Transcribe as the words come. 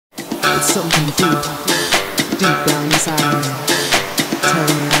It's something deep, deep down inside. Tell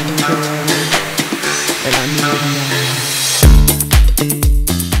me I need it, and I need it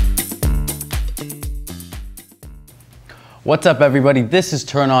now. What's up, everybody? This is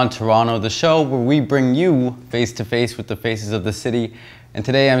Turn On Toronto, the show where we bring you face to face with the faces of the city. And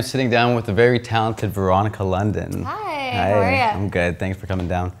today I'm sitting down with the very talented Veronika London. Hi, how are you? I'm good. Thanks for coming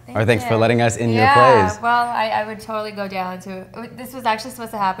down. Thanks for letting us in your plays. plays. Well, I would totally go down to, this was actually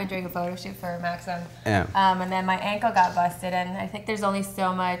supposed to happen during a photo shoot for Maxim. Yeah. And then my ankle got busted, and I think there's only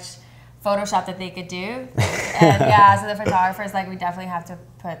so much Photoshop that they could do. And yeah, so the photographer's like, we definitely have to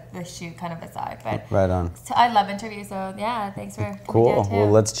put the shoot kind of aside. But right on. I love interviews, so yeah, thanks for cool.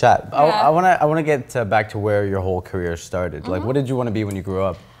 Well, let's chat. Yeah. I wanna get back to where your whole career started. Like, what did you want to be when you grew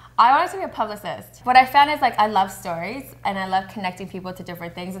up? I wanted to be a publicist. What I found is, like, I love stories and I love connecting people to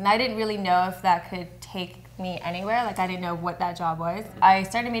different things, and I didn't really know if that could take me anywhere. Like, I didn't know what that job was. I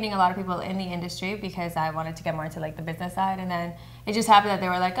started meeting a lot of people in the industry because I wanted to get more into like the business side, and then it just happened that they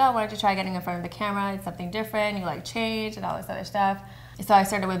were like, oh, why don't you try getting in front of the camera? It's something different, you like change and all this other stuff. So I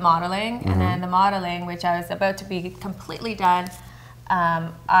started with modeling, and then the modeling, which I was about to be completely done,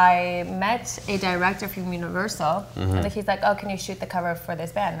 I met a director from Universal, and he's like, oh, can you shoot the cover for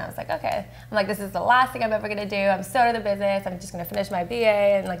this band? And I was like, okay. I'm like, this is the last thing I'm ever gonna do. I'm so to the business. I'm just gonna finish my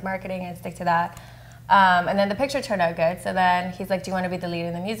BA and like marketing and stick to that. And then the picture turned out good. So then he's like, do you want to be the lead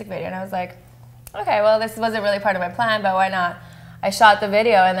in the music video? And I was like, okay, well, this wasn't really part of my plan, but why not? I shot the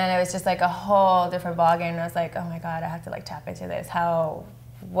video, and then it was just like a whole different ballgame. And I was like, oh my God, I have to like tap into this.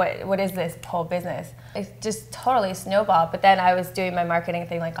 What is this whole business? It just totally snowballed. But then I was doing my marketing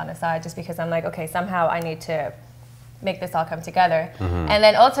thing like on the side, just because I'm like, okay, somehow I need to make this all come together. And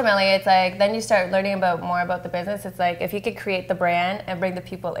then ultimately it's like, then you start learning more about the business. It's like, if you could create the brand and bring the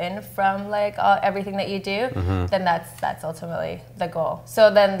people in from like everything that you do, then that's ultimately the goal.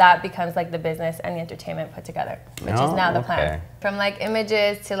 So then that becomes like the business and the entertainment put together, which is now the plan. From like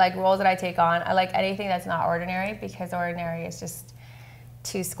images to like roles that I take on, I like anything that's not ordinary, because ordinary is just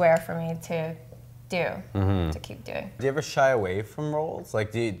too square for me to do, to keep doing. Do you ever shy away from roles?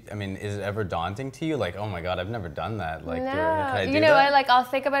 Like, I mean, is it ever daunting to you? Like, oh my God, I've never done that. Like, no. can I do you know that? what? Like, I'll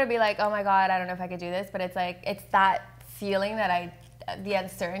think about it and be like, oh my God, I don't know if I could do this. But it's like, it's that feeling that the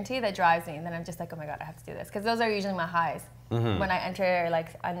uncertainty that drives me. And then I'm just like, oh my God, I have to do this. Because those are usually my highs. When I enter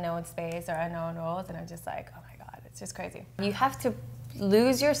like unknown space or unknown roles, and I'm just like, oh my God, it's just crazy. You have to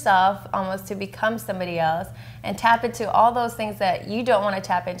lose yourself almost to become somebody else and tap into all those things that you don't want to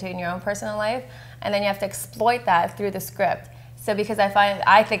tap into in your own personal life, and then you have to exploit that through the script. So because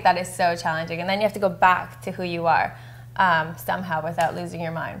I think that is so challenging, and then you have to go back to who you are somehow without losing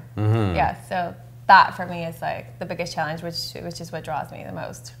your mind. Yeah, so that for me is like the biggest challenge, which is what draws me the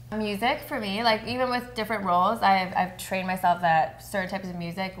most. Music for me, like even with different roles, I've trained myself that certain types of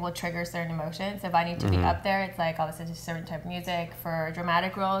music will trigger certain emotions. If I need to be up there, it's like I'll listen to certain type of music. For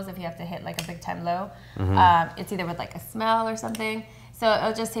dramatic roles, if you have to hit like a big time low, it's either with like a smell or something. So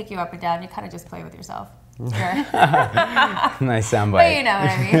it'll just take you up and down. You kind of just play with yourself. Nice soundbite. But you know what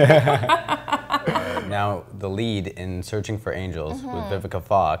I mean. Now, the lead in Searching for Angels with Vivica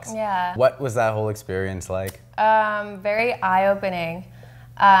Fox. Yeah. What was that whole experience like? Very eye-opening.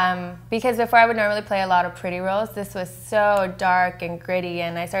 Because before I would normally play a lot of pretty roles, this was so dark and gritty,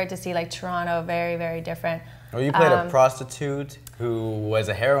 and I started to see like Toronto very, very different. Well, you played a prostitute who was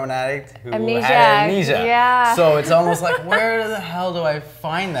a heroin addict who Amnesia. had amnesia. Yeah. So it's almost like, where the hell do I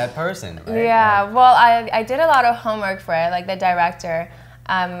find that person? Right? Yeah, well, I did a lot of homework for it, like the director.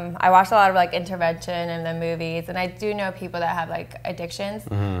 I watched a lot of like intervention in the movies, and I do know people that have like addictions.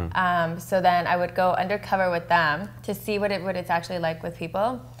 So then I would go undercover with them to see what it's actually like with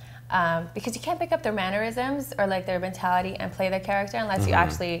people. Because you can't pick up their mannerisms or like their mentality and play the character unless you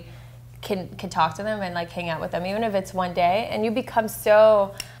actually can talk to them and like hang out with them, even if it's one day. And you become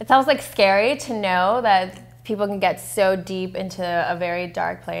so, it sounds like scary to know that people can get so deep into a very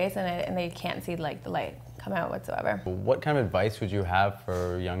dark place and they can't see like the light come out whatsoever. What kind of advice would you have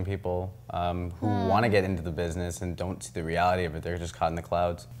for young people who want to get into the business and don't see the reality of it? They're just caught in the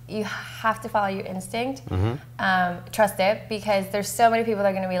clouds. You have to follow your instinct. Trust it, because there's so many people that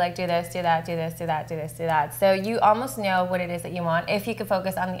are going to be like, do this, do that, do this, do that, do this, do that. So you almost know what it is that you want if you can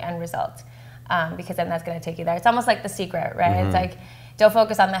focus on the end result, because then that's going to take you there. It's almost like The Secret, right? It's like, don't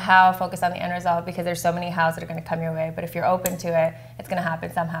focus on the how, focus on the end result, because there's so many hows that are going to come your way. But if you're open to it, it's going to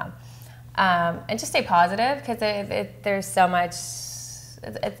happen somehow. And just stay positive, because there's so much,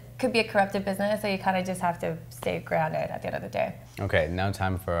 it could be a corrupted business, so you kind of just have to stay grounded at the end of the day. Okay, now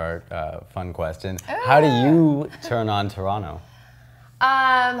time for our fun question. How do you turn on Toronto?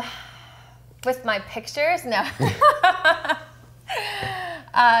 With my pictures? No.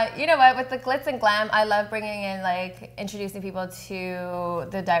 You know what? With the glitz and glam, I love bringing in, like, introducing people to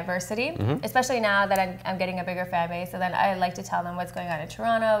the diversity, especially now that I'm getting a bigger fan base. So then I like to tell them what's going on in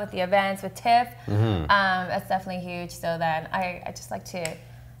Toronto with the events, with TIFF. That's definitely huge. So then I just like to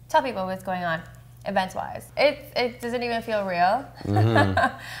tell people what's going on events-wise. It doesn't even feel real.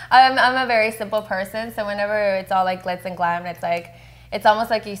 I'm a very simple person, so whenever it's all like glitz and glam, it's like it's almost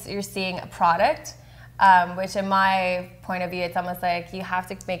like you're seeing a product. Which in my point of view, it's almost like you have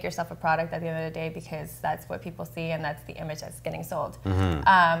to make yourself a product at the end of the day because that's what people see and that's the image that's getting sold.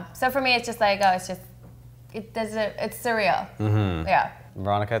 So for me, it's just like, oh, it's surreal. Yeah.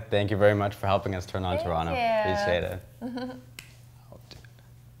 Veronika, thank you very much for helping us turn on Toronto. You. Appreciate it.